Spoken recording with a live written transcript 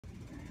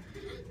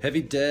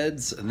Heavy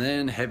deads and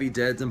then heavy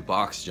deads and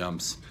box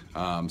jumps.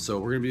 So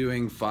we're gonna be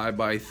doing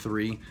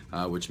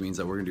 5x3, which means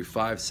that we're gonna do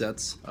 5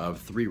 sets of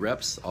 3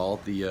 reps, all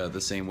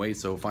the same weight.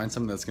 So find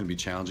something that's gonna be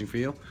challenging for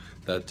you.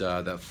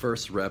 That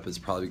first rep is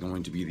probably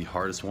going to be the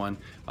hardest one.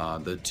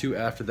 The 2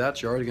 after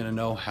that, you're already gonna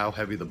know how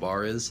heavy the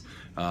bar is,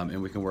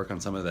 and we can work on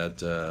some of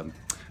that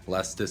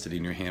elasticity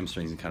in your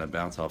hamstrings and kind of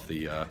bounce off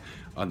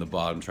on the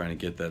bottom, trying to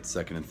get that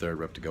second and third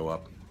rep to go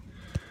up.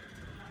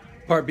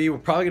 Part B, we're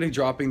probably going to be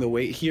dropping the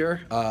weight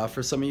here.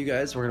 For some of you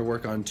guys, we're going to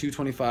work on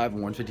 225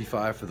 and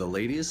 155 for the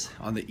ladies.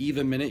 On the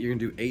even minute, you're going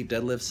to do 8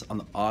 deadlifts. On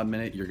the odd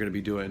minute, you're going to be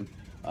doing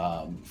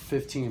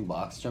 15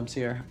 box jumps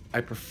here.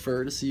 I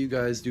prefer to see you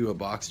guys do a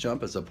box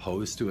jump as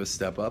opposed to a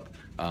step up.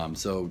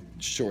 So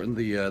shorten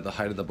the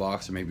height of the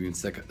box, or maybe even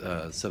set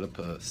up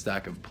a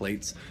stack of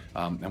plates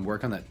and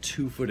work on that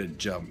 2-footed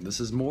jump. This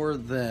is more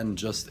than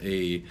just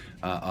a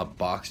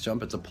box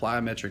jump. It's a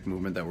plyometric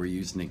movement that we're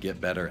using to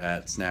get better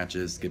at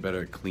snatches, get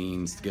better at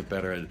cleans, to get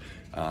better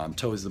at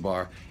toes to the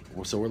bar.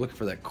 So we're looking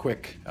for that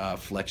quick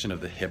flexion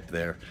of the hip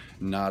there,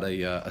 not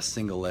a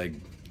single leg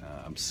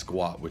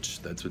squat,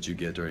 which that's what you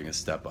get during a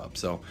step up.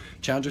 So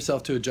challenge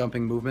yourself to a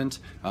jumping movement,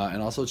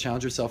 and also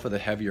challenge yourself with a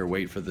heavier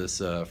weight for this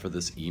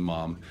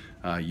EMOM.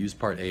 Use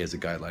part A as a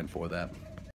guideline for that.